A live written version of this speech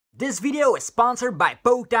This video is sponsored by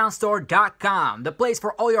PokedownStore.com, the place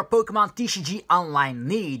for all your Pokemon TCG online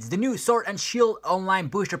needs. The new Sword and Shield online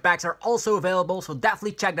booster packs are also available, so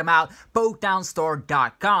definitely check them out,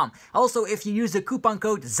 PokedownStore.com. Also, if you use the coupon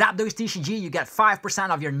code ZapDoseTCG, you get 5%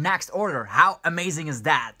 off your next order. How amazing is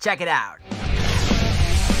that? Check it out.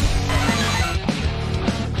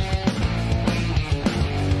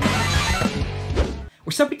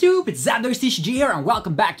 What's up YouTube, it's ZapDoseTCG here and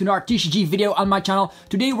welcome back to another TCG video on my channel.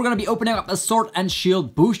 Today we're going to be opening up a Sword and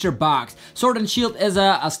Shield booster box. Sword and Shield is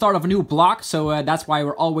a start of a new block, so that's why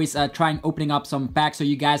we're always trying opening up some packs so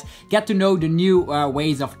you guys get to know the new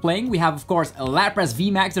ways of playing. We have of course a Lapras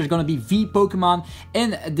V Max, there's going to be V Pokemon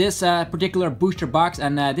in this particular booster box,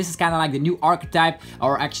 and this is kind of like the new archetype,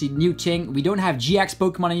 or actually new thing. We don't have GX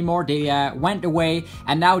Pokemon anymore, they went away,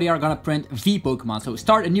 and now they are going to print V Pokemon. So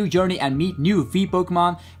start a new journey and meet new V Pokemon.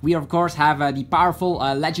 We of course have the powerful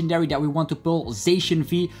legendary that we want to pull, Zacian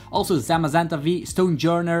V, also Zacian V,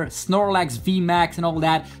 Stonejourner, Snorlax V Max and all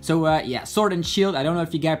that. So yeah, Sword and Shield, I don't know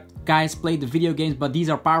if you guys played the video games, but these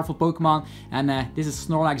are powerful Pokemon, and this is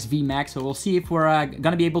Snorlax V Max, so we'll see if we're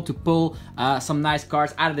gonna be able to pull some nice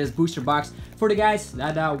cards out of this booster box. For the guys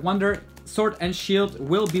that wonder, Sword and Shield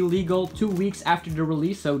will be legal 2 weeks after the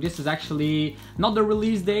release, so this is actually not the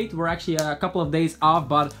release date. We're actually a couple of days off,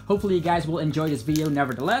 but hopefully you guys will enjoy this video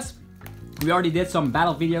nevertheless. We already did some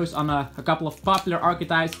battle videos on a couple of popular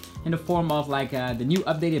archetypes in the form of like the new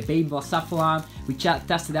updated Baby Blacephalon. We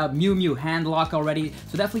tested out Mew Mew Handlock already,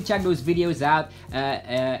 so definitely check those videos out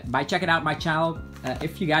by checking out my channel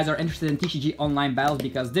if you guys are interested in TCG online battles,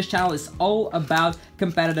 because this channel is all about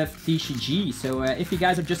competitive TCG. So if you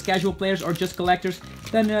guys are just casual players or just collectors,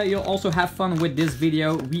 then you'll also have fun with this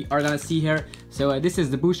video we are gonna see here. So this is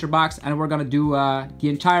the booster box, and we're gonna do the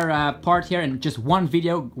entire part here in just one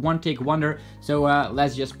video, one take wonder. So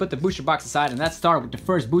let's just put the booster box aside and let's start with the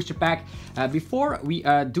first booster pack. Before we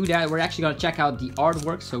do that, we're actually gonna check out the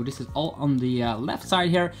artwork. So this is all on the left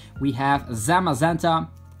side here. We have Zamazenta,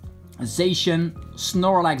 Zacian,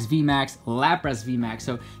 Snorlax V Max, Lapras V Max.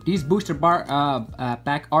 So these booster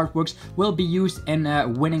pack artworks will be used in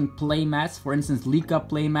winning playmats, for instance League Cup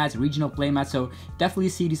playmats, regional playmats. So definitely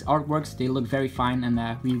see these artworks, they look very fine, and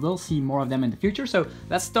we will see more of them in the future. So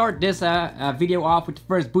let's start this video off with the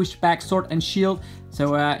first booster pack, Sword and Shield.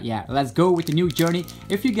 So yeah, let's go with the new journey.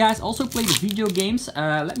 If you guys also play the video games,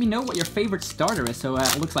 let me know what your favorite starter is. So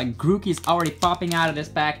it looks like Grookey is already popping out of this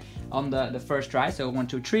pack on the first try. So 1,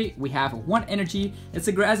 2, 3. We have one energy. It's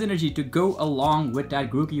a grass energy to go along with that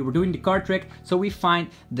Grookey. We're doing the card trick, so we find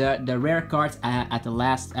the rare cards at the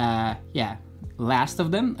last last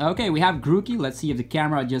of them. Okay, we have Grookey. Let's see if the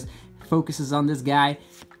camera just focuses on this guy.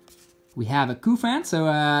 We have a Kufan, so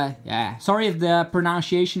yeah, sorry if the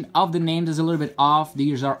pronunciation of the names is a little bit off.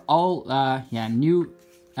 These are all yeah, new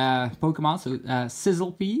Pokemon. So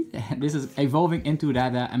Sizzle P, this is evolving into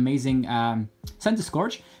that amazing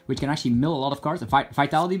Centiskorch, which can actually mill a lot of cards. A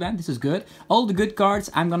Vitality Band, this is good. All the good cards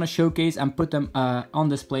I'm gonna showcase and put them on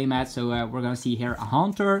this playmat. So we're gonna see here a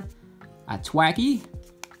Haunter, a Thwackey,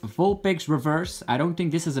 Vulpix Reverse. I don't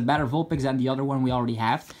think this is a better Vulpix than the other one we already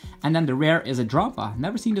have. And then the rare is a Drampa.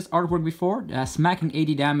 Never seen this artwork before. Smacking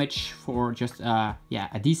 80 damage for just yeah,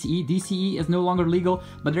 a DCE. DCE is no longer legal,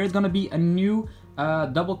 but there is gonna be a new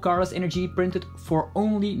double Kara's energy printed for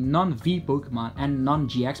only non-V Pokemon and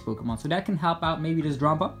non-GX Pokemon. So that can help out maybe this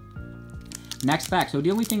Drampa. Next pack. So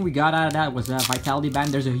the only thing we got out of that was a Vitality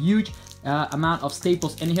Band. There's a huge amount of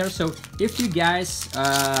staples in here. So if you guys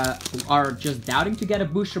are just doubting to get a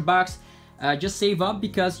booster box, just save up,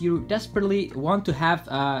 because you desperately want to have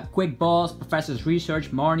Quick Balls, Professor's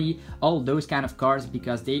Research, Marnie, all those kind of cards,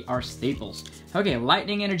 because they are staples. Okay,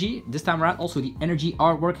 Lightning Energy. This time around also the energy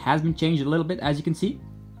artwork has been changed a little bit, as you can see.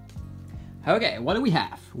 Okay, what do we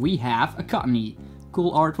have? We have a Cottony.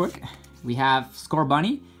 Cool artwork. We have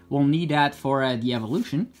Scorbunny. We'll need that for the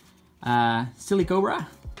evolution. Silly Cobra.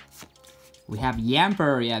 We have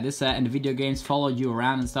Yamper. Yeah, this in the video games followed you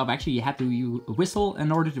around and stuff. Actually, you had to whistle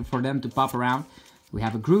in order for them to pop around. We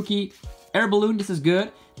have a Grookey. Air Balloon, this is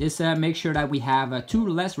good. This makes sure that we have 2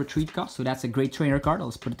 less retreat costs, so that's a great trainer card.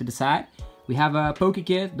 Let's put it to the side. We have a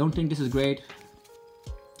Pokekid. Don't think this is great.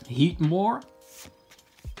 Heatmore.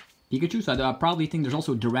 Pikachu, so I probably think there's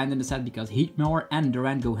also Durant in the set, because Heatmore and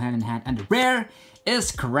Durant go hand in hand. And the rare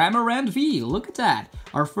is Cramorant V. Look at that.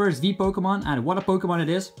 Our first V Pokemon, and what a Pokemon it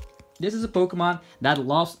is. This is a Pokemon that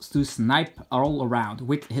loves to snipe all around.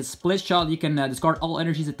 With his split shot, you can discard all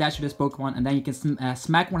energies attached to this Pokemon, and then you can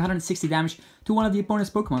smack 160 damage to one of the opponent's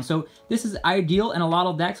Pokemon. So this is ideal in a lot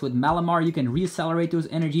of decks. With Malamar, you can reaccelerate those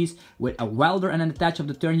energies. With a Welder and an attach of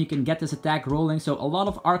the turn, you can get this attack rolling. So a lot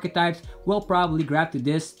of archetypes will probably grab to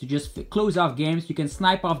this to just close off games. You can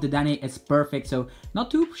snipe off the Danny, it's perfect. So not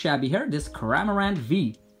too shabby here. This Cramorant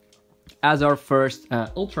V as our first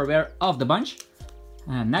ultra rare of the bunch.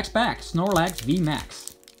 Next pack, Snorlax V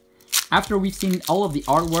Max. After we've seen all of the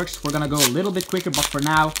artworks, we're gonna go a little bit quicker, but for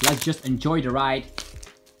now, let's just enjoy the ride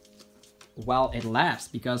while it lasts,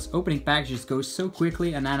 because opening packs just goes so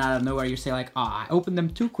quickly, and then out of nowhere you say like, I opened them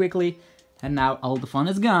too quickly, and now all the fun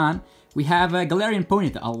is gone. We have a Galarian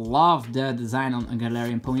Ponyta. I love the design on a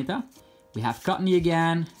Galarian Ponyta. We have Cottony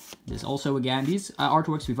again. This also again, these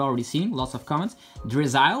artworks we've already seen, lots of comments.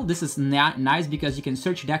 Drizzile, this is nice because you can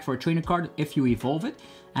search your deck for a trainer card if you evolve it.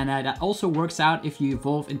 And that also works out if you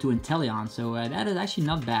evolve into Inteleon, so that is actually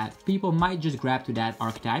not bad. People might just grab to that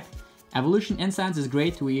archetype. Evolution Incense is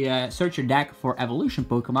great. We search your deck for evolution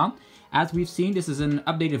Pokemon. As we've seen, this is an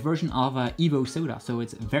updated version of Evo Soda, so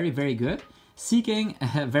it's very, very good. Seeking,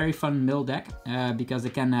 a very fun mill deck because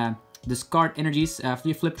it can discard energies.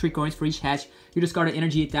 You flip 3 coins for each hatch. You discard an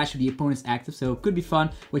energy attached to the opponent's active, so it could be fun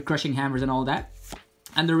with crushing hammers and all that.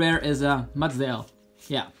 And the rare is Mudsdale.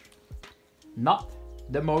 Yeah, not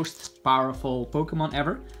the most powerful Pokemon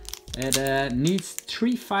ever. It needs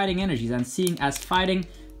 3 fighting energies, and seeing as fighting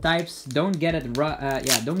types don't get it,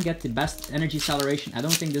 don't get the best energy acceleration, I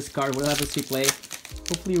don't think this card will have a see play.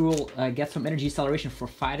 Hopefully we'll get some energy acceleration for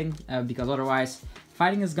fighting, because otherwise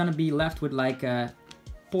fighting is gonna be left with like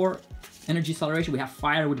poor energy acceleration. We have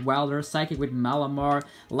Fire with Welder, Psychic with Malamar,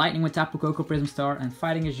 Lightning with Tapu Koko Prism Star, and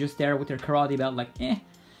Fighting is just there with their Karate Belt, like eh.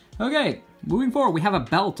 Okay, moving forward, we have a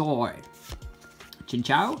Baltoy.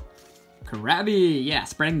 Chinchou, Krabby, yeah,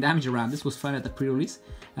 spreading damage around. This was fun at the pre-release.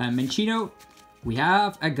 Minccino. We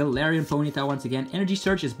have a Galarian Ponyta once again. Energy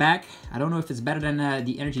Search is back. I don't know if it's better than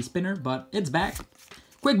the Energy Spinner, but it's back.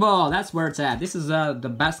 Quick Ball, that's where it's at. This is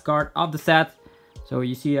the best card of the set. So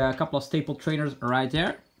you see a couple of staple trainers right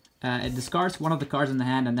there. It discards one of the cards in the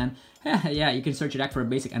hand, and then, yeah, you can search your deck for a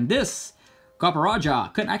basic. And this,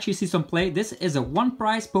 Copperajah, could actually see some play. This is a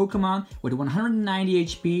 1-price Pokemon with 190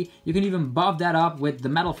 HP. You can even buff that up with the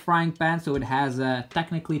Metal Frying Pan, so it has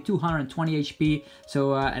technically 220 HP.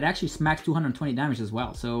 So it actually smacks 220 damage as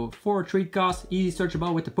well. So 4 retreat cost, easy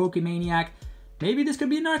searchable with the Pokemaniac. Maybe this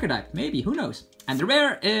could be an archetype, maybe, who knows. And the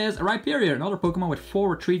rare is a Rhyperior, another Pokemon with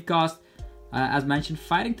 4 retreat cost. As mentioned,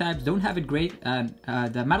 fighting types don't have it great.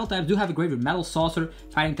 The metal types do have it great with Metal Saucer.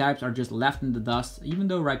 Fighting types are just left in the dust. Even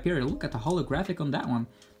though Rhyperior, look at the holographic on that one.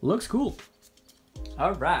 Looks cool.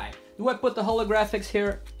 Alright. Do I put the holographics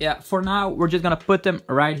here? Yeah, for now, we're just gonna put them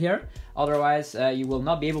right here. Otherwise, you will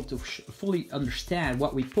not be able to fully understand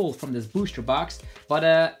what we pulled from this booster box.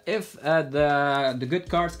 But if the good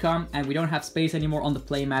cards come and we don't have space anymore on the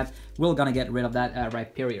playmat, we're gonna get rid of that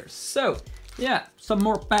Rhyperior. So, yeah, some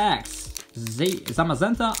more packs.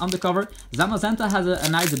 Zamazenta on the cover. Zamazenta has a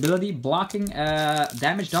nice ability, blocking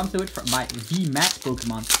damage done to it by V Max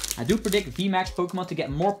Pokemon. I do predict V Max Pokemon to get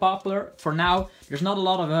more popular. For now, there's not a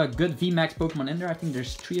lot of good V Max Pokemon in there. I think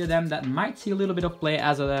there's 3 of them that might see a little bit of play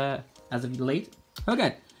as of late.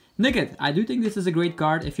 Okay, Nickit. I do think this is a great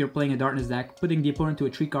card if you're playing a Darkness deck. Putting the opponent to a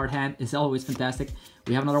 3-card hand is always fantastic.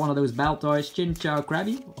 We have another one of those Baltoys, Chinchou,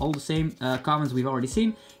 Krabby. All the same comments we've already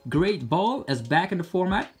seen. Great Ball is back in the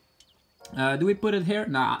format. Do we put it here?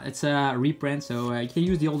 Nah, it's a reprint, so you can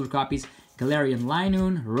use the older copies. Galarian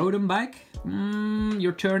Linoon, Rotom-bike.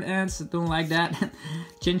 Your turn ends, don't like that.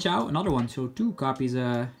 Chinchou, another one, so 2 copies,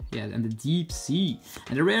 yeah, and the Deep Sea.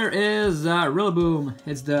 And the rare is Rillaboom.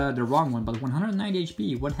 It's the wrong one, but 190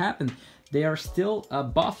 HP. What happened? They are still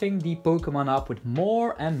buffing the Pokemon up with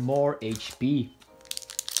more and more HP.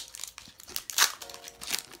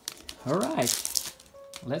 Alright,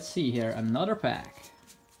 let's see here, another pack.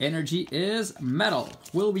 Energy is metal.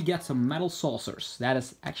 Will we get some metal saucers? That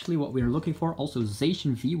is actually what we're looking for. Also,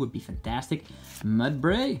 Zacian V would be fantastic.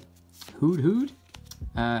 Mudbray, Hoot,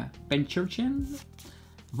 Penchurchin,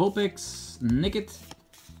 Vulpix, Nickit.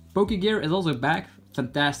 Pokegear is also back.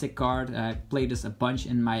 Fantastic card. I played this a bunch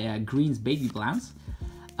in my Greens Baby Plants.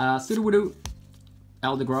 Sudowoodo,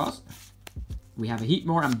 Eldegoss. We have a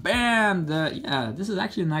Heatmore, and bam! Yeah, this is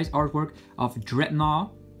actually a nice artwork of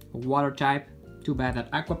Dreadnought, water type. Too bad that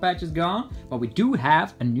Aqua Patch is gone, but we do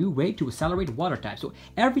have a new way to accelerate water type. So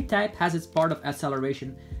every type has its part of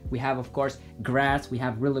acceleration. We have, of course, Grass, we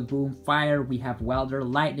have Rillaboom, Fire, we have Welder,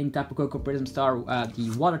 Lightning, Tapu Koko, Prism Star.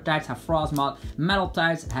 The water types have Frostmoth, Metal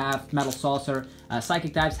types have Metal Saucer,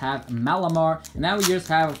 Psychic types have Malamar, and now we just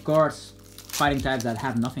have, of course, fighting types that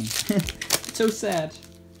have nothing. It's so sad.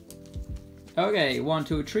 Okay, 1,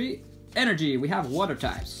 2, 3. Energy, we have water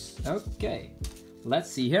types. Okay,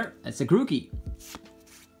 let's see here. It's a Grookey.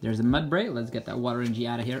 There's a Mudbray. Let's get that water energy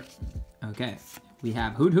out of here. Okay, we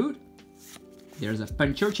have Hoot. There's a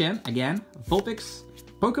Panchurchan again. Vulpix.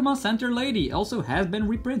 Pokemon Center Lady also has been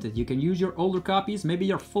reprinted. You can use your older copies, maybe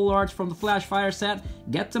your full arts from the Flash Fire set.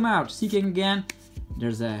 Get them out. Seeking again.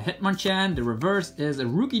 There's a Hitmonchan. The reverse is a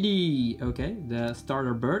Rookidee. Okay, the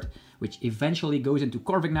starter bird, which eventually goes into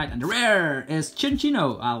Corviknight. And the rare is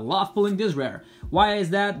Chinchino. I love pulling this rare. Why is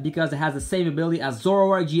that? Because it has the same ability as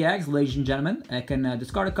Zoroark GX, ladies and gentlemen. It can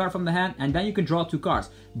discard a card from the hand, and then you can draw 2 cards.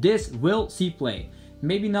 This will see play.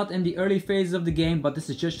 Maybe not in the early phases of the game, but this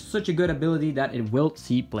is just such a good ability that it will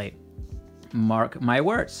see play. Mark my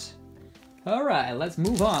words. Alright, let's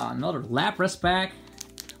move on. Another Lapras pack.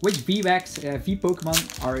 Which V Max V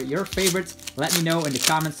Pokemon are your favorites? Let me know in the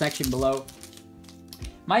comment section below.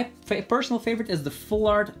 My personal favorite is the full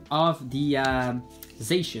art of the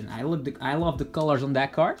Zacian. I love the colors on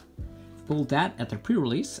that card. Pulled that at the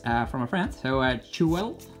pre-release from a friend. So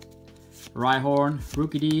Chewel, Rhyhorn,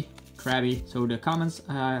 Rookidee, Krabby. So the comments,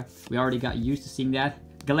 we already got used to seeing that.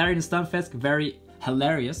 Galarian Stunfisk, very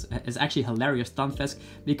hilarious. It's actually hilarious Stunfisk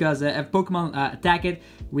because if Pokemon attack it,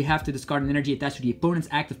 we have to discard an energy attached to the opponent's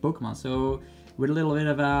active Pokemon. So with a little bit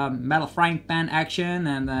of metal frying pan action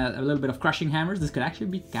and a little bit of crushing hammers, this could actually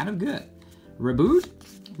be kind of good. Reboot,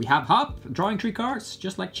 we have Hop, drawing 3 cards,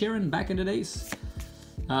 just like Chirin back in the days.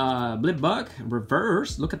 Blipbug,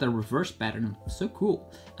 reverse, look at the reverse pattern, so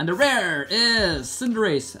cool. And the rare is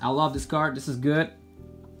Cinderace. I love this card, this is good.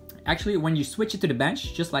 Actually, when you switch it to the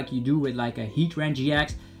bench, just like you do with like a Heatran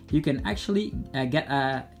GX, you can actually get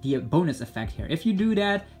the bonus effect here. If you do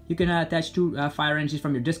that, you can attach 2 fire energies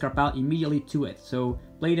from your discard pile immediately to it. So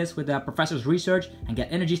play this with the Professor's Research and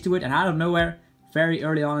get energies to it, and out of nowhere, very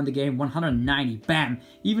early on in the game, 190, bam!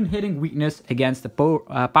 Even hitting weakness against the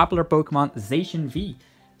popular Pokemon Zacian V.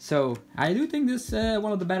 So I do think this is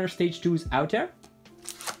one of the better stage 2s out there.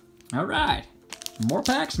 Alright, more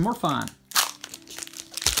packs, more fun.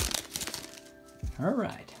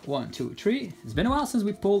 Alright, 1, 2, 3. It's been a while since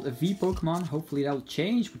we pulled a V Pokemon. Hopefully that'll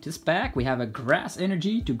change with this pack. We have a Grass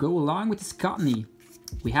Energy to go along with this Cottony.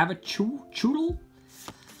 We have a Choodle.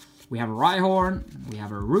 We have a Rhyhorn. We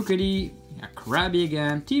have a Rookidee. A Krabby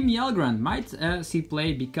again. Team Yelgrunt might see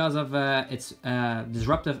play because of its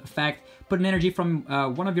disruptive effect. Put an energy from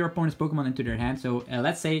one of your opponent's Pokemon into their hand. So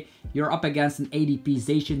let's say you're up against an ADP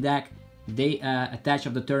Zacian deck. They attach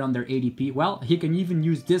of the turn on their ADP. Well, he can even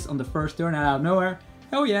use this on the first turn out of nowhere.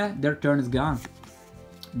 Oh yeah, their turn is gone.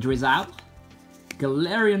 Drizzle,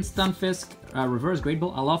 Galarian Stunfisk, reverse Great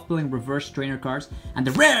Ball. I love pulling reverse trainer cards. And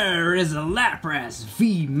the rare is a Lapras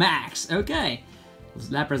V Max. Okay, this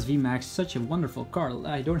Lapras V Max, such a wonderful card.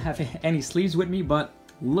 I don't have any sleeves with me, but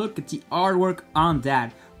look at the artwork on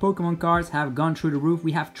that. Pokemon cards have gone through the roof.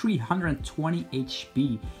 We have 320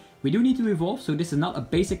 HP. We do need to evolve, so this is not a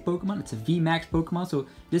basic Pokemon, it's a VMAX Pokemon, so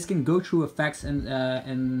this can go through effects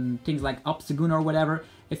and things like Obstagoon or whatever.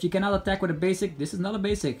 If you cannot attack with a basic, this is not a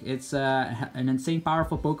basic. It's an insane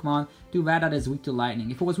powerful Pokemon. Too bad that it's weak to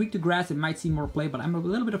Lightning. If it was weak to Grass, it might see more play, but I'm a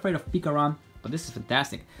little bit afraid of Pikarom, but this is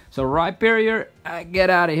fantastic. So Rhyperior,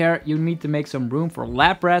 get out of here. You need to make some room for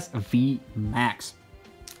Lapras V Max.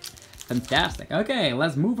 Fantastic. Okay,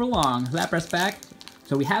 let's move along. Lapras pack.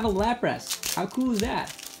 So we have a Lapras. How cool is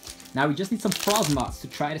that? Now we just need some Frostmoths to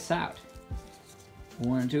try this out.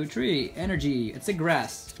 1, 2, 3. Energy. It's a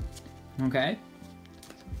Grass. Okay.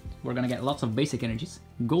 We're gonna get lots of basic energies.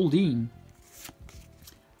 Goldeen.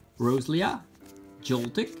 Roselia.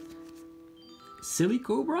 Joltik. Silly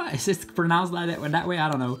Cobra? Is it pronounced like that way? I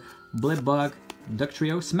don't know. Blipbug.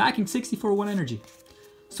 Ductrio. Smacking 60 for 1 energy.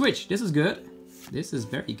 Switch. This is good. This is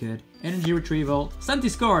very good. Energy Retrieval.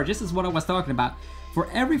 Centiskorch. This is what I was talking about. For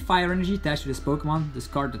every fire energy attached to this Pokemon,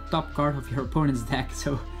 discard the top card of your opponent's deck.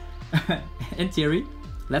 So, in theory,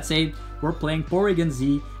 let's say we're playing Porygon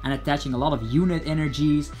Z and attaching a lot of unit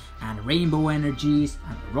energies and rainbow energies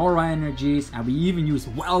and Aurora energies, and we even use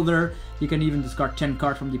Welder. You can even discard 10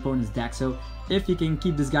 cards from the opponent's deck. So, if you can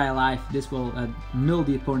keep this guy alive, this will mill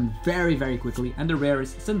the opponent very, very quickly. And the rare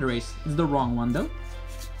is Cinderace. It's the wrong one though.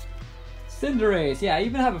 Cinderace, yeah, I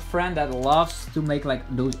even have a friend that loves to make like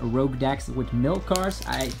those rogue decks with mill cards.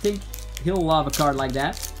 I think he'll love a card like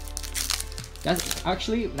that. That's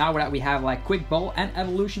actually, now that we have like Quick Ball and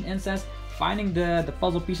Evolution Incense, finding the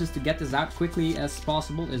puzzle pieces to get this out quickly as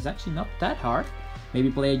possible is actually not that hard. Maybe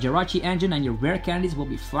play a Jirachi Engine and your rare candies will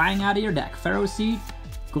be flying out of your deck. Pharaoh Seed,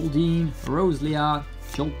 Goldeen, Roselia,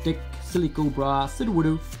 Joltik, Silicobra,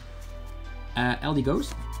 Sudowoodo, LD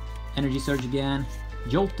Ghost, Energy Surge again,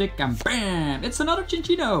 Joltik, and BAM! It's another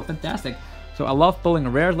Chinchino! Fantastic! So I love pulling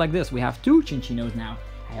rares like this. We have 2 Chinchinos now.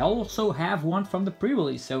 I also have one from the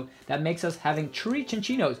pre-release, so that makes us having 3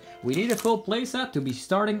 Chinchinos. We need a full playset to be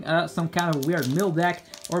starting some kind of weird mill deck,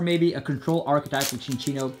 or maybe a control archetype with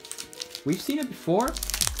Chinchino. We've seen it before,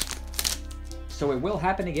 so it will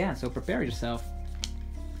happen again, so prepare yourself.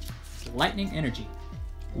 Lightning Energy.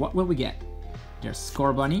 What will we get? There's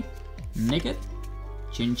Scorbunny, Nickit,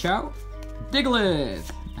 Chinchou, Diglett.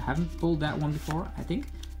 I haven't pulled that one before, I think.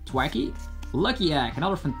 Twacky, Lucky Egg,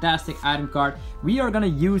 another fantastic item card. We are gonna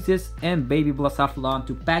use this in Baby Blacephalon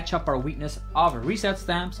to patch up our weakness of a reset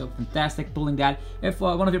stamp, so fantastic pulling that. If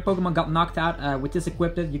one of your Pokemon got knocked out with this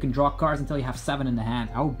equipped, you can draw cards until you have 7 in the hand.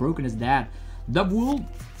 How broken is that? Dubwool,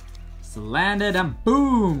 Slanded, and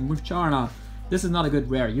boom! Mucharna. This is not a good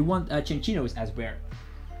rare. You want Chinchinos as rare.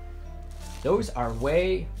 Those are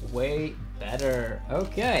way, way better.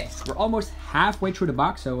 Okay, we're almost halfway through the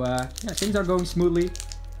box, so yeah, things are going smoothly.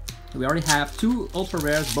 We already have 2 ultra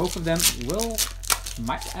rares. Both of them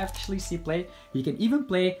might actually see play. You can even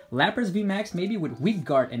play Lapras V Max maybe with Weak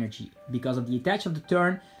Guard energy because of the attach of the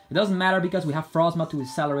turn. It doesn't matter because we have Frostma to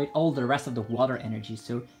accelerate all the rest of the water energy.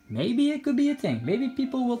 So maybe it could be a thing. Maybe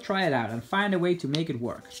people will try it out and find a way to make it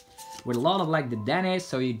work. With a lot of like the Danes,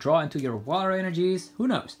 so you draw into your water energies. Who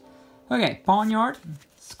knows? Okay, Pawniard,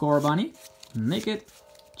 Scorbunny, Nickit,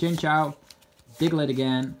 Chinchou, Diglett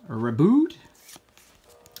again, Reboot.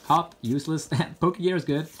 Hop, useless. Pokegear is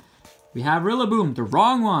good. We have Rillaboom, the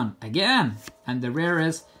wrong one, again. And the rare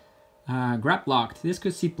is Graplocked. This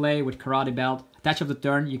could see play with Karate Belt. Attach of the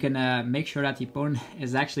turn, you can make sure that the opponent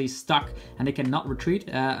is actually stuck and they cannot retreat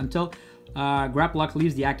until Graplock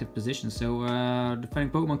leaves the active position. So defending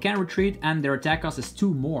Pokemon can retreat and their attack cost is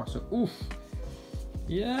 2 more. So oof.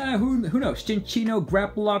 Yeah, who knows? Chinchino,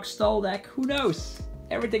 Graplock, Stall deck, who knows?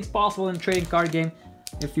 Everything's possible in a trading card game.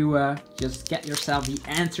 If you just get yourself the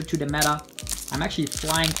answer to the meta. I'm actually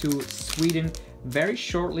flying to Sweden very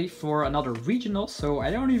shortly for another regional, so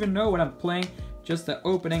I don't even know what I'm playing. Just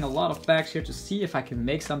opening a lot of packs here to see if I can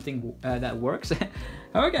make something that works.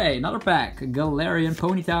 Okay, another pack. Galarian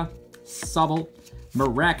Ponyta, Sobble,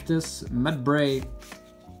 Maractus, Mudbray,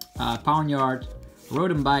 Pawniard,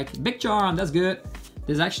 Rodentbike, Big Charm, that's good.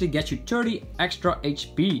 This actually gets you 30 extra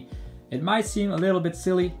HP. It might seem a little bit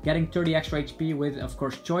silly getting 30 extra HP with, of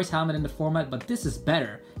course, Choice Helmet in the format, but this is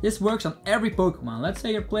better. This works on every Pokemon. Let's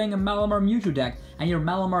say you're playing a Malamar Mewtwo deck and your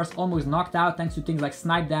Malamar is almost knocked out thanks to things like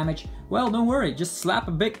snipe damage. Well, don't worry, just slap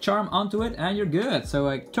a Big Charm onto it and you're good.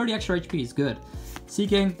 So 30 extra HP is good.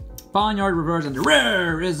 Seeking, Pawniard Reverse, and the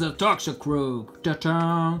rare is a Toxicroak.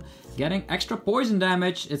 Ta-ta! Getting extra poison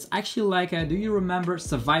damage. It's actually like, do you remember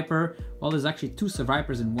Seviper? Well, there's actually 2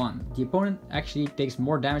 Sevipers in one. The opponent actually takes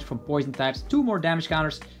more damage from poison types, 2 more damage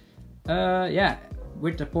counters. Yeah,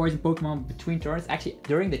 with the poison Pokemon between turns, actually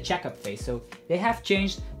during the checkup phase. So they have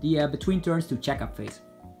changed the between turns to checkup phase.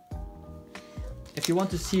 If you want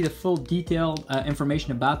to see the full detailed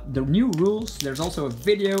information about the new rules, there's also a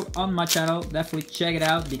video on my channel. Definitely check it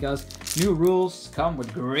out because new rules come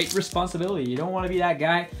with great responsibility. You don't want to be that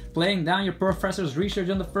guy playing down your professor's research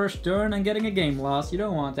on the first turn and getting a game loss. You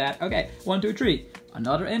don't want that. Okay, 1, 2, 3.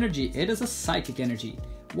 Another energy. It is a psychic energy.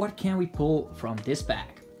 What can we pull from this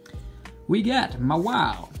pack? We get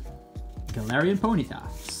Mawile, Galarian Ponyta,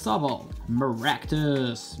 Sobble,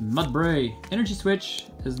 Maractus, Mudbray. Energy Switch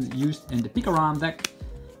is used in the Pikarom deck.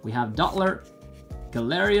 We have Dottler,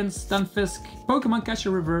 Galarian Stunfisk, Pokemon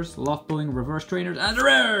Catcher Reverse, Love Pulling Reverse Trainers, and the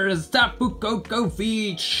rare is Tapu Koko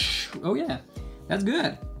V. Oh yeah, that's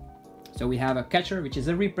good. So we have a catcher, which is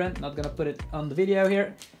a reprint. Not gonna put it on the video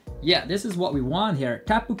here. Yeah, this is what we want here.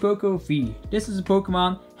 Tapu Koko V. This is a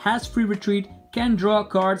Pokemon, has free retreat, can draw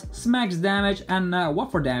cards, smacks damage, and what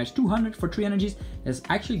for damage? 200 for 3 energies is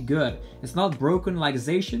actually good. It's not broken like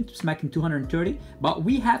Zacian, smacking 230, but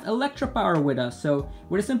we have Electro Power with us, so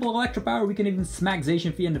with a simple Electro Power we can even smack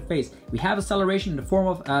Zacian V in the face. We have acceleration in the form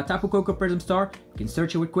of Tapu Koko Prism Star, we can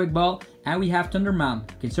search it with Quick Ball, and we have Thunder Mound,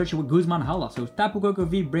 we can search it with Guzman Hala. So Tapu Koko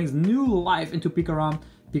V brings new life into Pikarom.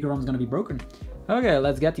 Pikarom is gonna be broken. Okay,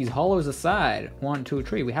 let's get these holos aside. 1, 2,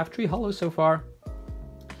 3. We have 3 holos so far.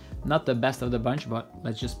 Not the best of the bunch, but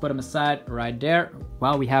let's just put them aside right there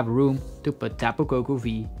while we have room to put Tapu Koko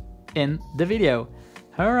V in the video.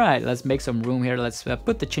 Alright, let's make some room here. Let's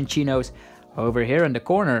put the Chinchinos over here in the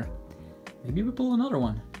corner. Maybe we pull another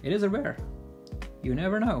one. It is a rare. You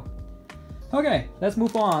never know. Okay, let's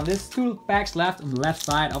move on. There's 2 packs left on the left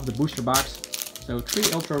side of the booster box. So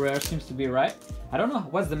 3 ultra rares seems to be right. I don't know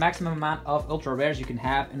what's the maximum amount of ultra rares you can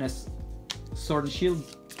have in a Sword and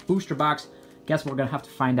Shield booster box. Guess we're gonna have to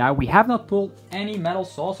find out. We have not pulled any metal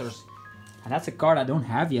saucers. And that's a card I don't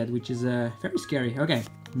have yet, which is very scary. Okay,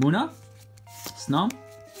 Munna, Snom,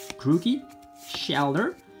 Grookey,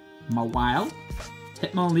 Shelder, Mawile,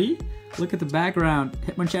 Hitmonlee. Look at the background.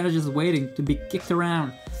 Hitmonchan is just waiting to be kicked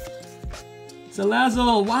around.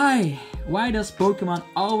 Salazzle, why? Why does Pokemon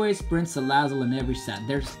always print Salazzle in every set?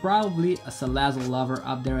 There's probably a Salazzle lover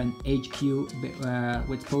up there in HQ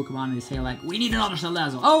with Pokemon and they say like, we need another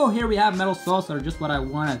Salazzle. Oh, here we have Metal Saucer, just what I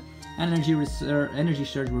wanted. Energy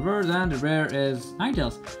Surge Reverse, and the rare is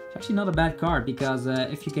Ninetales. It's actually not a bad card because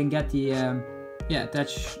if you can get the yeah,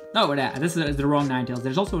 that's... No, this is the wrong Ninetales.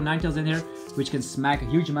 There's also a Ninetales in here, which can smack a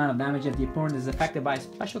huge amount of damage if the opponent is affected by a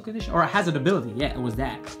special condition or a hazard ability. Yeah, it was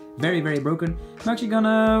that. Very, very broken. I'm actually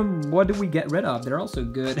gonna... What do we get rid of? They're also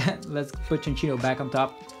good. Let's put Chinchino back on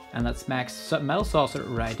top, and let's smack Metal Saucer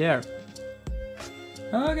right there.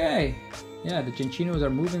 Okay. Yeah, the Chinchinos are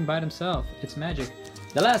moving by themselves. It's magic.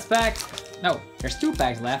 The last pack... No, there's 2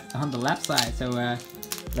 packs left on the left side, so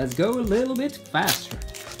let's go a little bit faster.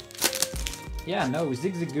 Yeah, no,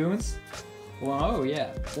 Zigzagoons. Oh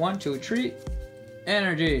yeah, 1, 2, 3.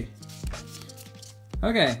 Energy.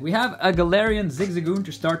 Okay, we have a Galarian Zigzagoon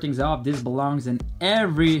to start things off. This belongs in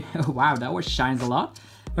every... Wow, that was shines a lot.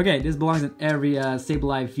 Okay, this belongs in every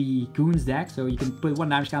Sableye V Goons deck. So you can put 1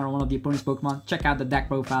 damage counter on one of the opponent's Pokemon. Check out the deck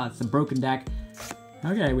profile, it's a broken deck.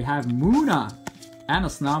 Okay, we have Munna and a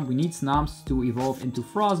Snom. We need Snoms to evolve into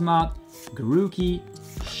Frostmoth, Grookey,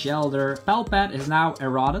 Shelder. Palpat is now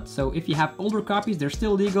eroded, so if you have older copies, they're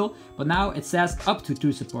still legal, but now it says up to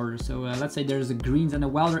 2 supporters. So let's say there's a greens and a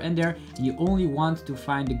welder in there, and you only want to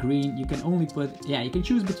find the green. You can only put, yeah, you can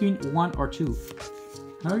choose between 1 or 2.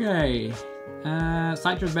 Okay,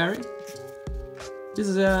 Citrus Berry. This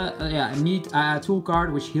is a neat tool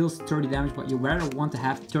card which heals 30 damage, but you rather want to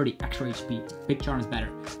have 30 extra HP. Big Charm is better.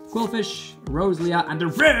 Quillfish, Roselia, and the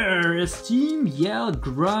rare is Team Yell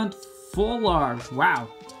Grunt Full Art. Wow.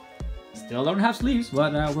 Still don't have sleeves,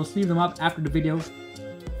 but we'll sleeve them up after the video.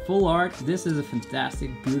 Full Art, this is a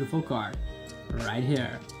fantastic, beautiful card. Right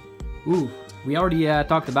here. Ooh, we already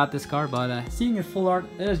talked about this card, but seeing it full art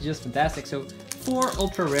is just fantastic. So 4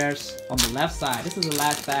 ultra rares on the left side. This is the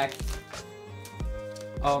last pack.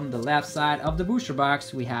 On the left side of the booster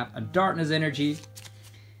box, we have a Darkness Energy.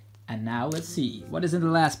 And now let's see, what is in the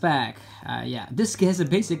last pack? Yeah, this has a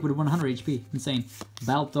basic with 100 HP, insane.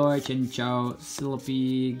 Baltoy, Chinchou,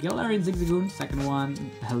 Silopi, Galarian Zigzagoon, second one,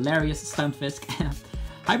 hilarious Stunfisk.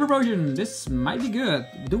 Hyper Potion, this might be good.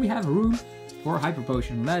 Do we have room for Hyper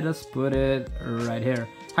Potion? Let us put it right here.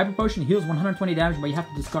 Hyper Potion heals 120 damage, but you have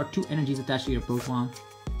to discard 2 energies attached to your Pokemon.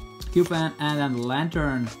 Cupid and then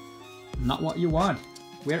Lantern, not what you want.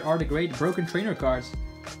 Where are the great broken trainer cards?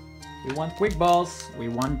 We want Quick Balls, we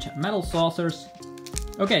want Metal Saucers.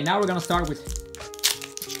 Okay, now we're gonna start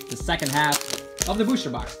with the second half of the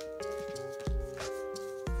booster box.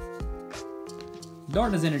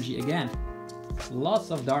 Darkness Energy again.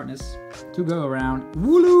 Lots of darkness to go around.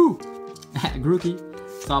 Wooloo! Grookey,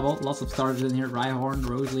 Sobble, lots of starters in here. Rhyhorn,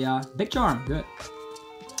 Roselia, Big Charm, good.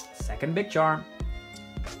 Second Big Charm.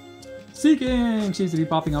 Seeking seems to be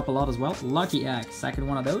popping up a lot as well. Lucky Egg, second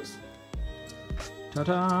one of those.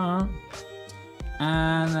 Ta-da!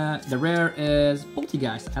 And the rare is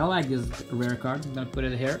Poltergeist. I like this rare card. I'm gonna put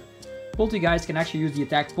it here. Poltergeist can actually use the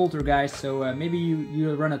attack Poltergeist, so maybe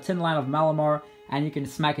you run a thin line of Malamar and you can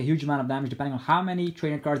smack a huge amount of damage depending on how many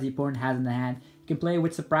trainer cards the opponent has in the hand. You can play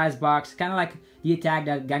with Surprise Box, kind of like the attack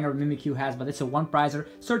that Gengar Mimikyu has, but it's a 1-prizer.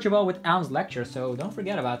 Searchable with Alm's Lecture, so don't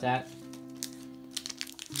forget about that.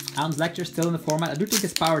 Alm's Lecture still in the format. I do think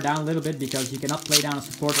it's powered down a little bit because you cannot play down a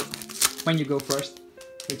supporter when you go first,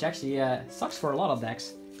 which actually sucks for a lot of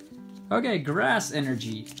decks. Okay, Grass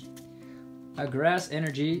Energy. A Grass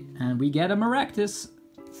Energy, and we get a Maractus.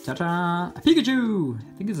 Ta-da! A Pikachu!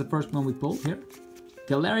 I think it's the first one we pulled here.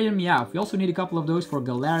 Galarian Meowth. We also need a couple of those for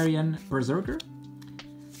Galarian Berserker.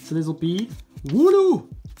 Slizzlepede. Wooloo!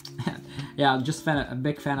 Yeah, I'm just a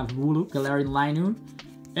big fan of Wooloo. Galarian Linoon.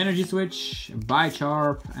 Energy Switch.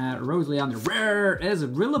 Bicharp. Roselia. And the rare is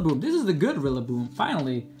Rillaboom. This is the good Rillaboom.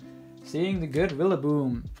 Finally. Seeing the good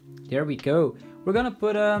Rillaboom. There we go. We're gonna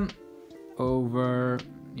put over...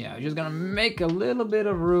 Yeah, we're just gonna make a little bit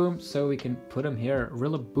of room so we can put them here.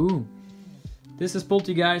 Rillaboom. This is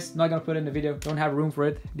Poltergeist. Not gonna put it in the video. Don't have room for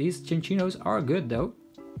it. These Chinchinos are good though.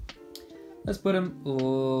 Let's put him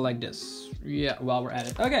like this. Yeah, while we're at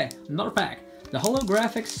it. Okay, another pack. The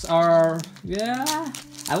holographics are, yeah,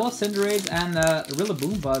 I love Cinderace and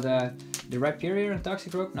Rillaboom, but the Rhyperior and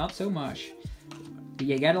Toxicroak, not so much.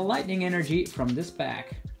 You get a lightning energy from this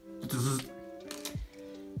pack.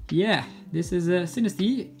 Yeah, this is a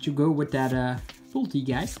Sinistea to go with that full T,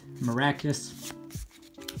 guys. Miraculous,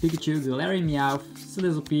 Pikachu, Galarian Meowth,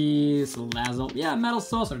 Sizzlepe, Salazzle. Yeah, Metal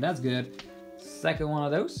Saucer, that's good. Second one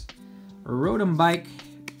of those. Rotom Bike,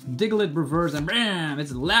 Diglett reverse, and bam!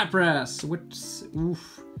 It's Lapras. Which,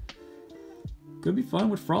 oof. Could be fun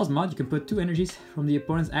with Frostmod. You can put 2 energies from the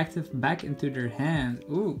opponent's active back into their hand.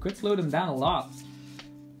 Ooh, could slow them down a lot.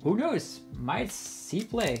 Who knows? Might see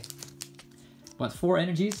play. But 4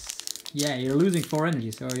 energies? Yeah, you're losing 4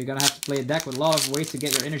 energies, so you're gonna have to play a deck with a lot of ways to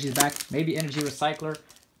get your energies back. Maybe Energy Recycler,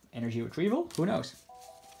 Energy Retrieval? Who knows?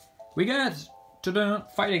 We got to the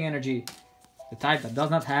Fighting Energy. The type that does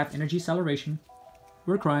not have Energy Acceleration.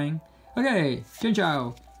 We're crying. Okay,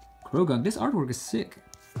 Chinchou, Croagunk. This artwork is sick.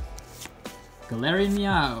 Galarian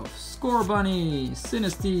Meowth, Scorbunny,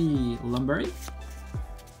 Sinistea, Lumberry,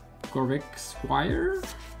 Corvic Squire.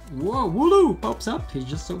 Whoa, Wooloo pops up. He's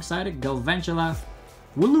just so excited. Galvantula,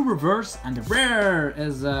 Wooloo reverse, and the rare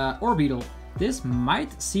is Orbeetle. This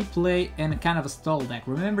might see play in kind of a stall deck.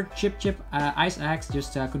 Remember Chip Chip, Ice Axe,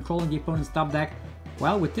 just controlling the opponent's top deck.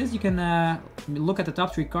 Well, with this you can look at the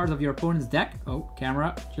top 3 cards of your opponent's deck. Oh,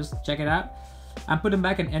 camera, just check it out. And put them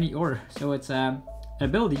back in any order. So it's an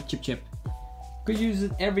ability, Chip Chip. Could use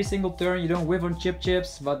it every single turn, you don't whiff on Chip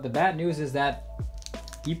Chips, but the bad news is that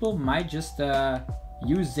people might just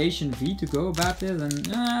use Zacian V to go about this,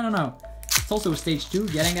 and I don't know. It's also a stage 2,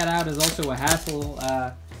 getting that out is also a hassle.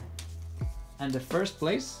 And the first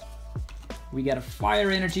place, we get a Fire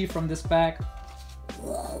Energy from this pack.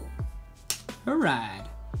 Alright,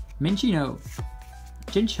 Minccino,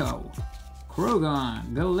 Chinchou,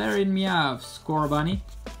 Croagunk, Galarian Meowth, Scorbunny,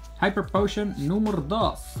 Hyper Potion, número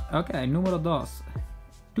 2. Okay, número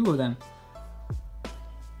 2. 2 of them.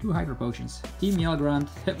 2 Hyper Potions. Team Yellgrant,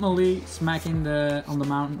 Hitmonlee, smacking on the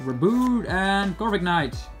mountain, Reboot, and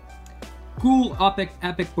Corviknight. Cool, epic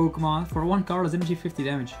Pokemon. For 1 card, it's energy 50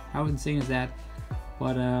 damage. How insane is that?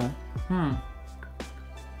 But,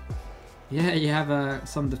 yeah, you have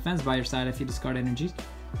some defense by your side if you discard energies.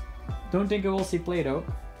 Don't think it will see play though.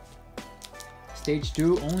 Stage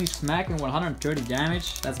 2, only smacking 130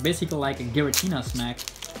 damage. That's basically like a Giratina smack.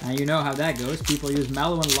 And you know how that goes. People use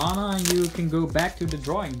Mallow and Lana and you can go back to the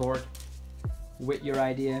drawing board with your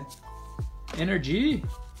idea. Energy.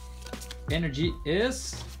 Energy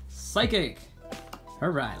is Psychic.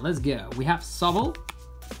 Alright, let's go. We have Sobble,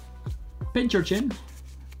 Pincherchin,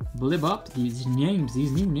 Blibup. These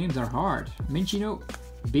new names are hard. Minccino,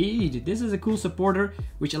 Bead. This is a cool supporter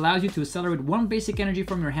which allows you to accelerate 1 basic energy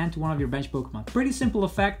from your hand to one of your bench Pokemon. Pretty simple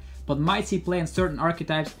effect, but might see play in certain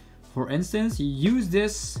archetypes. For instance, you use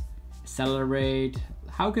this, accelerate.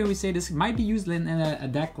 How can we say this? It might be used in a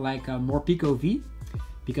deck like Morpeko V,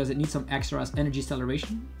 because it needs some extra energy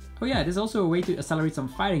acceleration. Oh yeah, this is also a way to accelerate some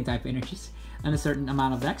fighting type energies and a certain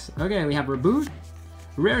amount of decks. Okay, we have Reboot.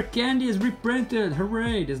 Rare Candy is reprinted,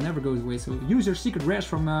 hooray! This never goes away, so use your secret rares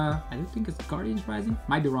from, I don't think it's Guardians Rising,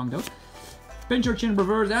 might be wrong though. Pincherchin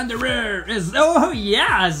reverse, and the rare is, oh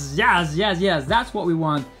yes, that's what we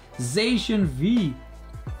want. Zacian V.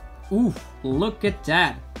 Oof, look at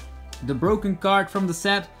that. The broken card from the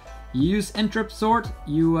set. You use Interrupt Sword,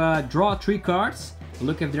 you draw 3 cards,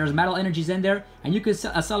 look if there's metal energies in there, and you can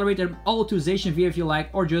accelerate them all to Zacian V if you like,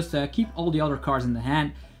 or just keep all the other cards in the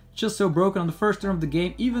hand. Just so broken on the first turn of the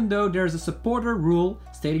game, even though there's a supporter rule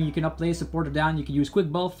stating you cannot play a supporter down, you can use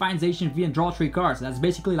Quick Ball, find Zacian V and draw 3 cards. That's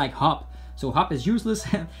basically like Hop. So Hop is useless.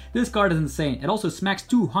 This card is insane. It also smacks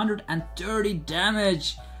 230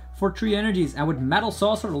 damage for 3 energies, and with Metal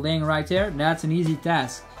Saucer laying right there, that's an easy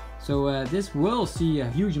task. So this will see a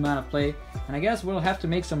huge amount of play, and I guess we'll have to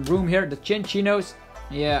make some room here. The Chinchinos,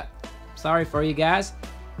 yeah, sorry for you guys.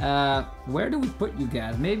 Where do we put you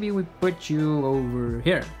guys? Maybe we put you over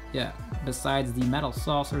here. Yeah, besides the Metal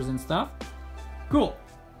Saucers and stuff. Cool.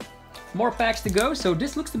 More packs to go. So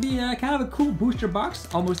this looks to be kind of a cool booster box.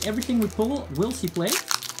 Almost everything we pull will see play.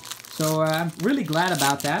 So I'm really glad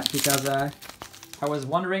about that, because I was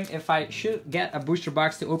wondering if I should get a booster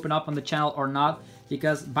box to open up on the channel or not,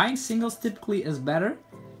 because buying singles typically is better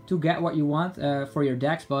to get what you want for your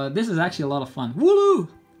decks, but this is actually a lot of fun. Wooloo!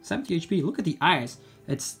 70 HP, look at the eyes.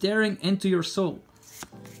 It's staring into your soul.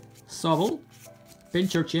 Sobble,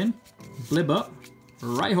 Pincherchin, Blibup,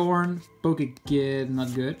 Rhyhorn, Pokekid,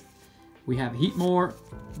 not good. We have Heatmore,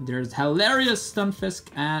 there's Hilarious Stunfisk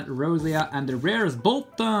and Rosia, and the rare is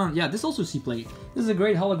Bolton. Yeah, this also see play. This is a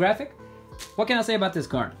great holographic. What can I say about this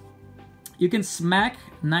card? You can smack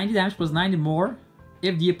 90 damage plus 90 more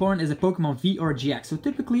if the opponent is a Pokemon V or a GX. So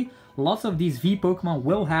typically, lots of these V Pokemon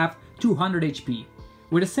will have 200 HP.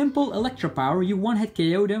 With a simple Electro Power, you one-hit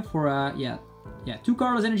KO them for 2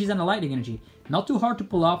 colorless energies and a lightning energy. Not too hard to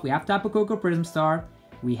pull off. We have Tapu Koko Prism Star.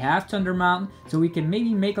 We have Thunder Mountain, so we can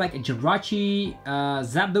maybe make like a Jirachi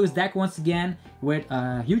Zapdos deck once again with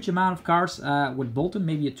a huge amount of cards with BOCHUM,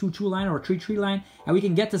 maybe a 2-2 line or a 3-3 line, and we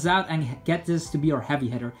can get this out and get this to be our heavy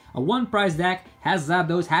hitter. A 1-price deck, has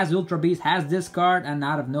Zapdos, has Ultra Beast, has this card, and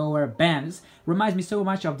out of nowhere, bam! This reminds me so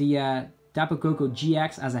much of the Tapu Koko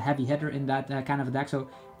GX as a heavy hitter in that kind of a deck, so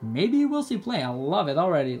maybe we'll see play. I love it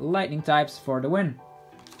already. Lightning types for the win.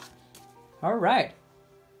 Alright.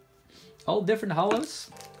 All different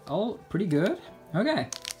hollows, all pretty good. Okay,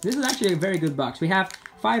 this is actually a very good box. We have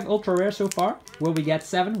 5 ultra rares so far. Will we get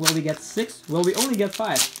 7? Will we get 6? Will we only get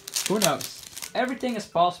 5? Who knows? Everything is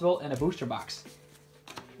possible in a booster box.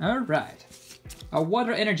 Alright. A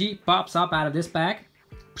water energy pops up out of this pack.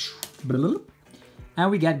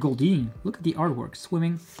 And we get Goldeen. Look at the artwork.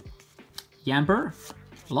 Swimming. Yamper.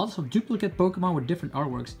 Lots of duplicate Pokemon with different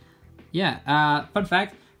artworks. Yeah, fun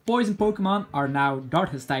fact. Poison Pokemon are now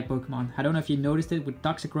Darkness type Pokemon. I don't know if you noticed it with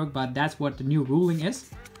Toxicroak, but that's what the new ruling is.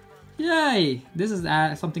 Yay! This is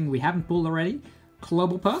something we haven't pulled already.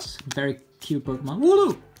 Clobbopus, very cute Pokemon.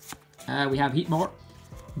 Wooloo! We have Heatmore,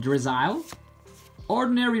 Drizzile,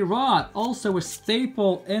 Ordinary Rod, also a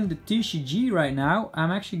staple in the TCG right now. I'm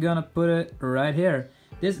actually gonna put it right here.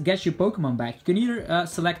 This gets you Pokemon back. You can either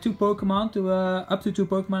select 2 Pokemon to up to 2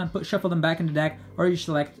 Pokemon and shuffle them back in the deck, or you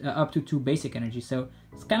select up to 2 basic energy. So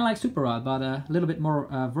it's kind of like Super Rod, but a little bit more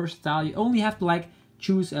versatile. You only have to like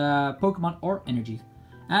choose Pokemon or energy.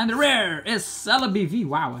 And the rare is Celebi V.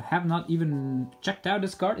 Wow, I have not even checked out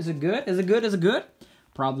this card. Is it good? Is it good? Is it good?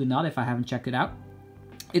 Probably not if I haven't checked it out.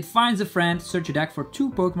 It finds a friend, search your deck for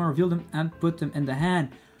 2 Pokemon, reveal them, and put them in the hand.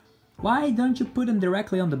 Why don't you put them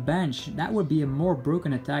directly on the bench? That would be a more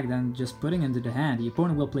broken attack than just putting into the hand. The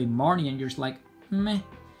opponent will play Marnie and you're just like, meh.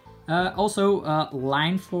 Also,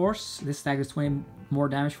 Line Force. This stack is 20 more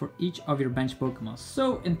damage for each of your bench Pokemon.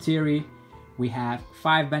 So, in theory, we have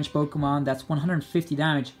 5 bench Pokemon. That's 150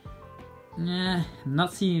 damage. I'm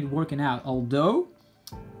not seeing it working out. Although,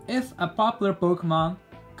 if a popular Pokemon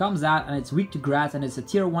comes out and it's weak to grass and it's a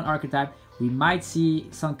tier 1 archetype, we might see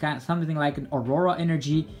something like an Aurora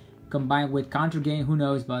Energy combined with counter gain, who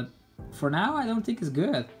knows, but for now I don't think it's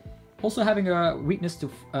good. Also having a weakness to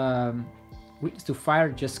fire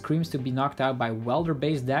just screams to be knocked out by welder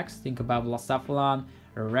based decks. Think about Blacephalon,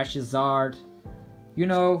 Reshizard, you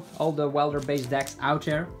know, all the welder based decks out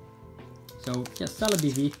there. So yeah,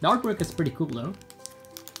 Celebi V. The artwork is pretty cool though.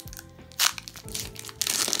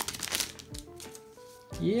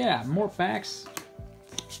 Yeah, more packs.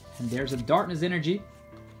 And there's a Darkness Energy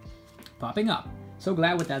popping up. So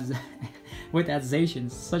glad with that with that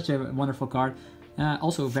Zacian. Such a wonderful card.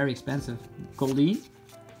 Also very expensive. Goldeen,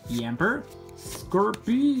 Yamper,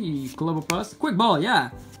 Scorpy, Clobbopus, Quick Ball,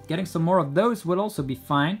 yeah. Getting some more of those would also be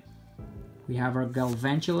fine. We have our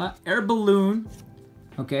Galvantula, Air Balloon.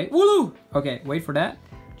 Okay, Wooloo! Okay, wait for that.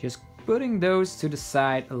 Just putting those to the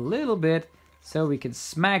side a little bit so we can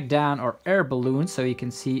smack down our Air Balloon so you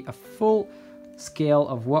can see a full scale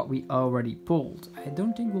of what we already pulled. I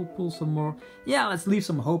don't think we'll pull some more. Yeah, let's leave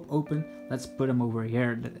some hope open. Let's put them over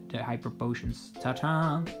here, the Hyper Potions.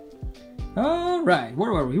 Ta-ta! Alright,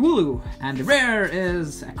 where were we? Wooloo! And the rare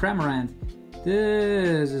is a Cramorant.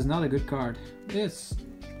 This is not a good card. It's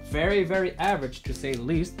very, very average to say the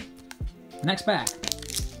least. Next pack.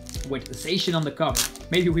 With Zacian on the cover.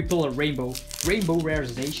 Maybe we pull a rainbow rare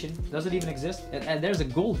Zacian. Does it even exist? There's a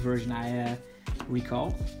gold version I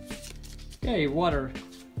recall. Okay, water.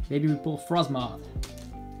 Maybe we pull Frostmoth.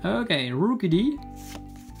 Okay, Rookidee,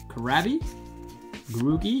 Krabby,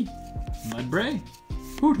 Grookey, Mudbray,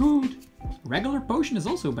 Hoot Hoot. Regular Potion is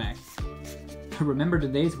also back. Remember the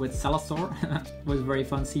days with Salasaur? It was very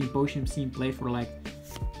fun seeing Potion play for like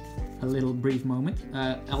a little brief moment.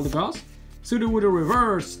 Eldegoss, Sudowoodo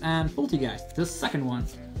Reverse, and Poltegeist, the second one.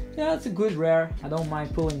 Yeah, it's a good rare. I don't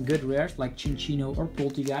mind pulling good rares like Chinchino or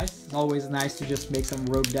Poltegeist. It's always nice to just make some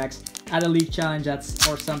rogue decks at a league challenge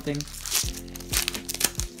or something.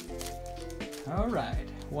 Alright,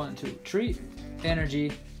 1, 2, 3.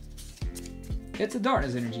 Energy. It's a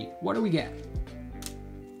Darkness Energy. What do we get?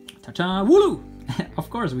 Ta-ta! Wooloo! Of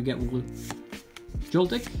course we get Wooloo.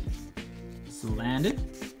 Joltik. Slanded.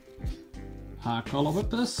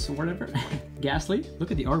 Colorbus, whatever. Ghastly.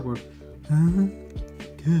 Look at the artwork.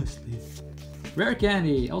 Ghastly. Rare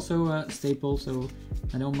Candy, also a staple, so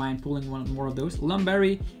I don't mind pulling one more of those.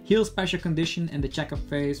 Lumberry, heal special condition in the checkup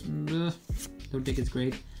phase. Don't think it's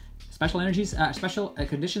great. Special energies, special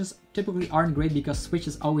conditions typically aren't great because switch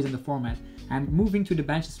is always in the format. And moving to the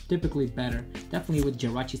bench is typically better. Definitely with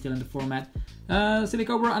Jirachi still in the format.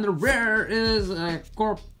 Silicobra, and the rare is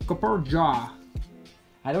Corporjaw.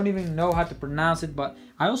 I don't even know how to pronounce it, but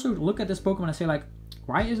I also look at this Pokemon and say like,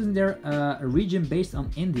 why isn't there a region based on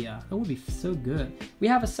India? That would be so good. We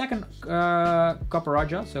have a second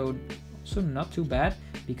Corporjaw, so not too bad,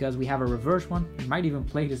 because we have a reverse one. We might even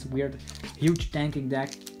play this weird, huge tanking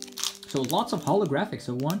deck. So lots of holographics.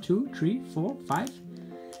 So 1, 2, 3, 4, 5,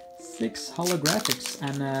 6 holographics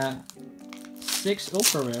and 6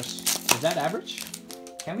 ultra rares. Is that average?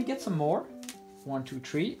 Can we get some more? 1, 2,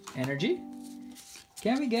 3 energy.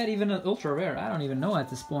 Can we get even an ultra rare? I don't even know at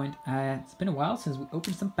this point. It's been a while since we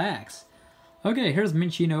opened some packs. Okay, here's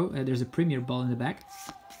Minchino. There's a Premier Ball in the back.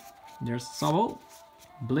 There's Sobble,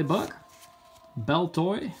 Blibbuck,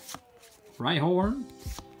 Beltoy, Rhyhorn.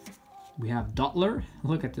 We have Dottler.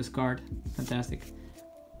 Look at this card. Fantastic.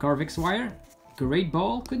 Carvix Wire. Great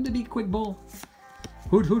Ball. Couldn't it be Quick Ball?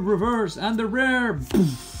 Hood Reverse. And the rare.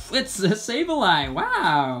 Poof, it's a Sableye.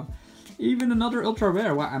 Wow. Even another ultra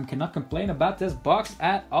rare. Wow, I cannot complain about this box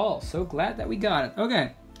at all. So glad that we got it.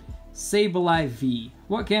 Okay. Sableye V.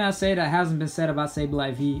 What can I say that hasn't been said about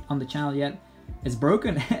Sableye V on the channel yet? It's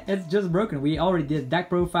broken. It's just broken. We already did deck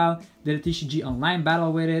profile, did a TCG online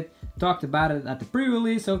battle with it, talked about it at the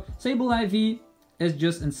pre-release. So Sableye V is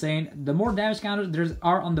just insane. The more damage counters there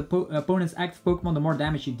are on the opponent's active Pokemon, the more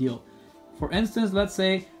damage you deal. For instance, let's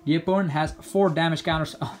say the opponent has 4 damage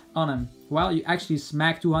counters on him. Well, you actually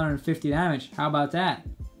smack 250 damage. How about that?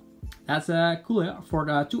 That's cool, yeah?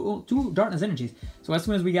 For two Darkness Energies. So as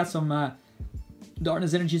soon as we get some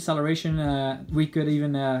Darkness Energy acceleration, we could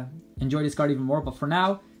even enjoy this card even more. But for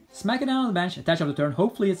now, smack it down on the bench, attach up the turn.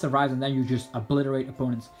 Hopefully it survives and then you just obliterate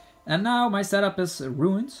opponents. And now my setup is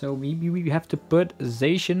ruined, so maybe we have to put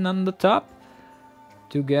Zacian on the top.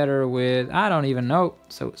 Together with, I don't even know.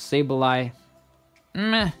 So Sableye,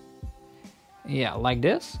 meh. Yeah, like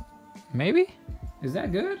this, maybe? Is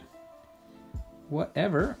that good?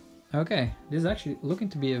 Whatever. Okay, this is actually looking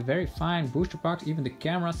to be a very fine booster box. Even the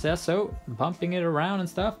camera says so, bumping it around and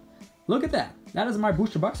stuff. Look at that. That is my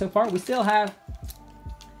booster box so far. We still have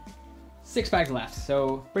 6 packs left,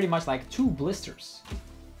 so pretty much like 2 blisters.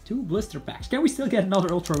 2 blister packs. Can we still get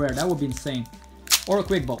another ultra rare? That would be insane. Or a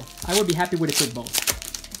quick ball. I would be happy with a quick ball.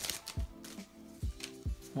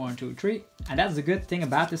 1, 2, 3. And that's the good thing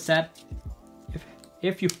about this set.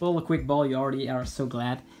 If you pull a quick ball, you already are so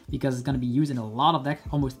glad, because it's going to be used in a lot of decks.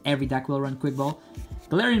 Almost every deck will run quick ball.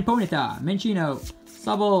 Galarian Ponyta, Minchino,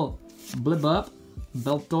 Sobble, Blibbup,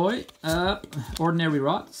 Beltoy, Ordinary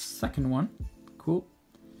Rot, second one. Cool.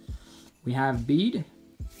 We have Bead,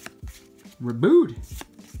 Reboot,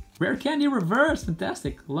 Rare Candy Reverse,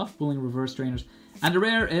 fantastic. Love pulling reverse trainers. And the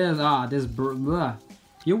rare is, this,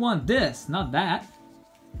 you want this, not that.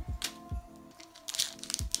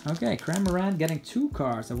 Okay, Cramorant getting 2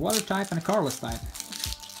 cards, a Water type and a Colorless type.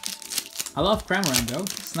 I love Cramorant though.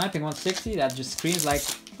 Sniping 160, that just screams like,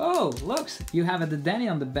 oh, looks, you have a Dedenne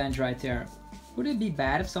on the bench right there. Would it be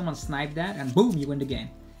bad if someone sniped that and boom, you win the game?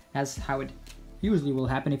 That's how it usually will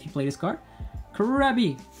happen if you play this card.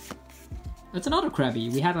 Krabby. That's another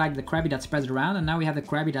Krabby. We had like the Krabby that spreads around, and now we have the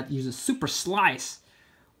Krabby that uses Super Slice.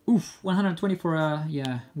 Oof, 120 for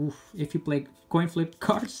yeah, oof. If you play coin flip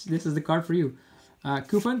cards, this is the card for you.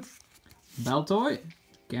 Coupon, Beltoy,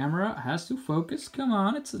 camera has to focus. Come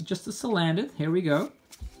on, it's just a Salandit. Here we go.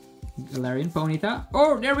 Galarian Ponyta.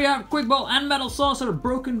 Oh, there we have Quick Ball and Metal Saucer.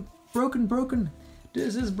 Broken.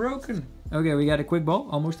 This is broken. Okay, we got a Quick Ball,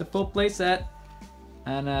 almost a full play set.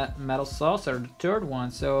 And Metal Saucer, the third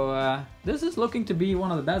one. So this is looking to be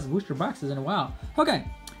one of the best booster boxes in a while. Okay,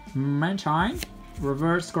 Mantine,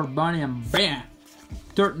 Reverse Scorbunny, bam!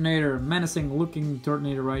 Turtonator, menacing looking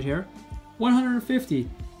Turtonator right here. 150.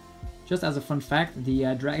 Just as a fun fact,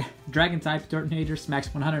 the Dragon type Turtonator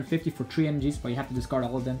smacks 150 for 3 energies, but you have to discard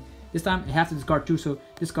all of them. This time you have to discard 2, so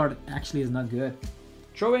this card actually is not good.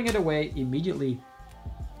 Throwing it away immediately.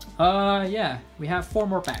 Yeah, we have 4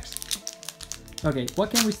 more packs. Okay, what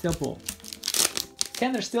can we still pull?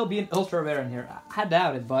 Can there still be an ultra rare in here? I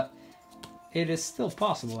doubt it, but it is still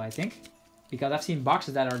possible, I think. Because I've seen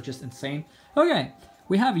boxes that are just insane. Okay,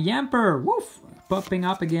 we have Yamper, woof, popping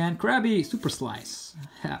up again. Krabby, Super Slice.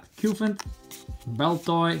 Cufant,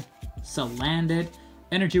 Beltoy, Salandit.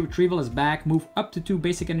 Energy Retrieval is back. Move up to 2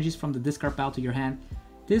 basic energies from the discard pile to your hand.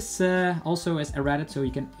 This also is errated, so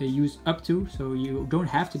you can use up to, so you don't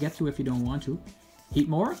have to get to if you don't want to.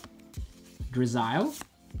 Heatmore, Drizzile,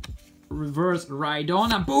 Reverse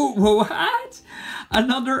Rhydon. And boom! What?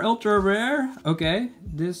 Another ultra rare? Okay,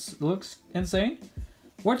 this looks insane.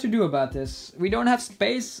 What to do about this? We don't have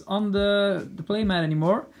space on the playmat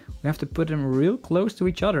anymore. We have to put them real close to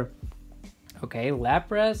each other. Okay,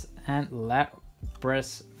 Lapras and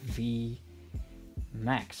Lapras V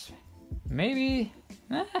Max. Maybe?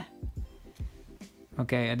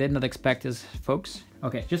 Okay, I did not expect this, folks.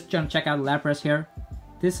 Okay, just trying to check out Lapras here.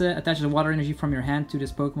 This attaches water energy from your hand to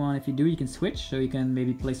this Pokemon. If you do, you can switch, so you can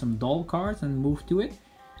maybe play some doll cards and move to it.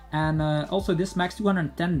 And also this max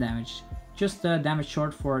 210 damage. Just damage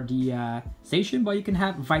short for the Zacian, but you can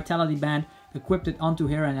have Vitality Band equipped it onto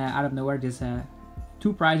here, and out of nowhere this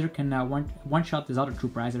 2-prizer can one-shot this other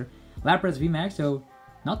 2-prizer. Lapras V Max, so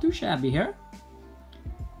not too shabby here.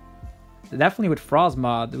 Definitely with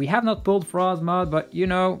Frostmoth. We have not pulled Frostmoth, but you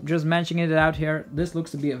know, just mentioning it out here, this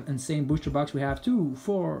looks to be an insane booster box. We have 2,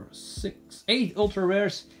 4, 6, 8 ultra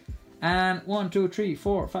rares, and 1, 2, 3,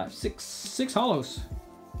 4, 5, 6 holos.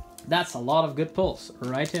 That's a lot of good pulls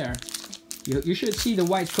right there. You should see the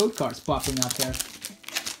white code cards popping up here.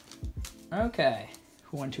 Okay,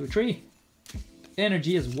 1, 2, 3.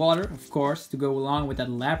 Energy is water, of course, to go along with that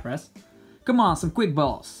Lapras. Come on, some quick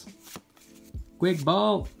balls. Quick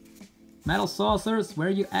ball. Metal Saucers,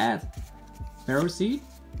 where you at? Pharaoh Seed,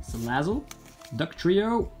 Salazzle, Duck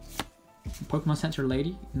Trio, Pokemon Center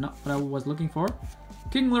Lady, not what I was looking for.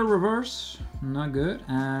 Kingler Reverse, not good.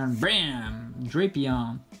 And bam!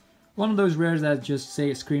 Drapion. One of those rares that just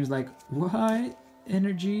screams like, what?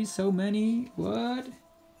 Energy, so many, what?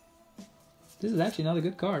 This is actually not a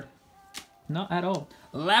good card. Not at all.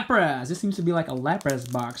 Lapras! This seems to be like a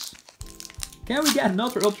Lapras box. Can we get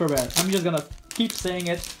another Ultra Rare? I'm just gonna keep saying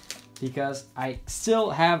it because I still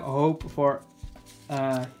have hope for,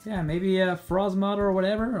 yeah, maybe a Frostmoth or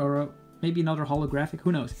whatever, or maybe another holographic,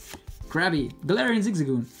 who knows. Krabby, Galarian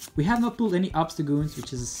Zigzagoon. We have not pulled any Obstagoons,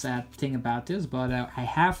 which is a sad thing about this, but I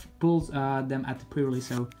have pulled them at the pre-release,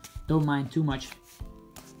 so don't mind too much.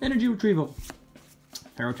 Energy Retrieval,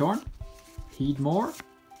 Ferrothorn, Heatmore,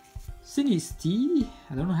 Sinistea.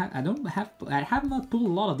 I have not pulled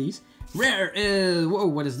a lot of these. Rare is, whoa,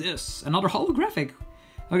 what is this? Another holographic.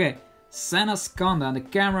 Okay, Sanasconda, and the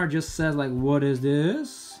camera just says like, what is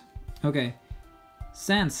this? Okay,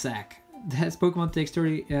 Sandsack. This Pokemon takes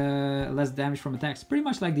 30 less damage from attacks. Pretty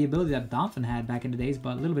much like the ability that Donphan had back in the days,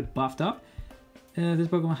 but a little bit buffed up. This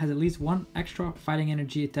Pokemon has at least 1 extra fighting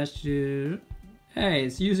energy attached to... Hey,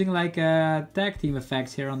 it's using like tag team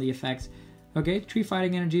effects here on the effects. Okay, 3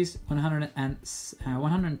 fighting energies,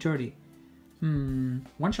 130.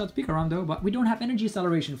 One-shot speak around though, but we don't have energy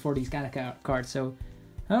acceleration for these kind of cards, so...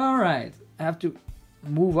 Alright, I have to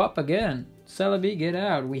move up again. Celebi, get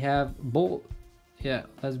out. We have Bolt. Yeah,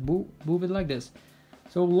 let's move it like this.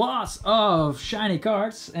 So lots of shiny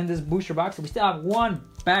cards in this booster box. We still have 1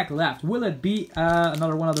 pack left. Will it be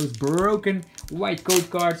another one of those broken white code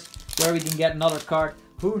cards where we can get another card?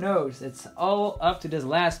 Who knows? It's all up to this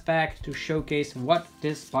last pack to showcase what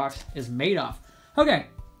this box is made of. Okay,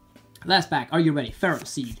 last pack. Are you ready? Pharaoh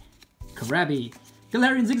Seed, Krabby,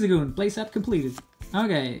 Galarian Zigzagoon, playset completed.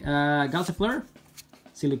 Okay, Gossifleur,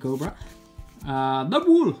 Silicobra,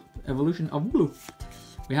 Dugwool, Evolution of Wooloo.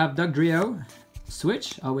 We have Dugtrio,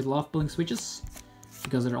 Switch, with love pulling switches,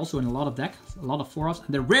 because they're also in a lot of decks, a lot of 4-offs.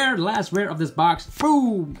 And the last rare of this box,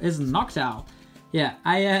 boom, is Noctowl. Yeah,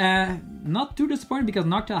 I not too disappointed because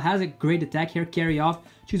Noctowl has a great attack here, Carry Off.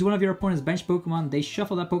 Choose one of your opponent's bench Pokemon, they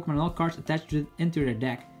shuffle that Pokemon and all cards attached to it into their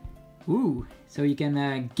deck. Ooh, so you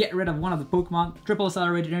can get rid of one of the Pokemon, triple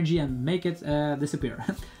accelerated energy, and make it disappear.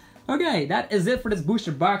 Okay, that is it for this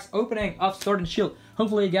booster box opening of Sword and Shield.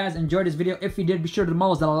 Hopefully you guys enjoyed this video. If you did, be sure to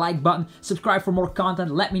demolish that like button, subscribe for more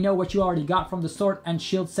content, let me know what you already got from the Sword and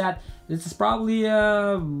Shield set. This is probably,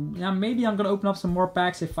 maybe I'm gonna open up some more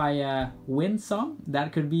packs if I win some.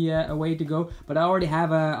 That could be a way to go, but I already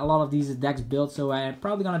have a lot of these decks built, so I'm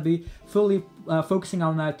probably gonna be fully focusing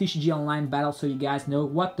on TCG Online battles, so you guys know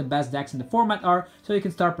what the best decks in the format are, so you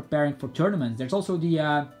can start preparing for tournaments. There's also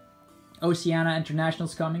the Oceania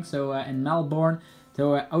Internationals coming, so in Melbourne.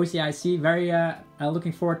 So OCIC, very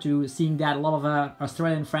looking forward to seeing that. A lot of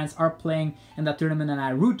Australian friends are playing in that tournament and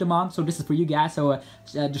I root them on, so this is for you guys, so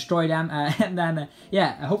destroy them. And then,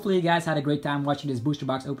 yeah, hopefully you guys had a great time watching this booster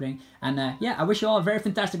box opening. And yeah, I wish you all a very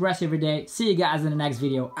fantastic rest of your day. See you guys in the next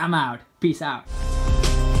video. I'm out. Peace out.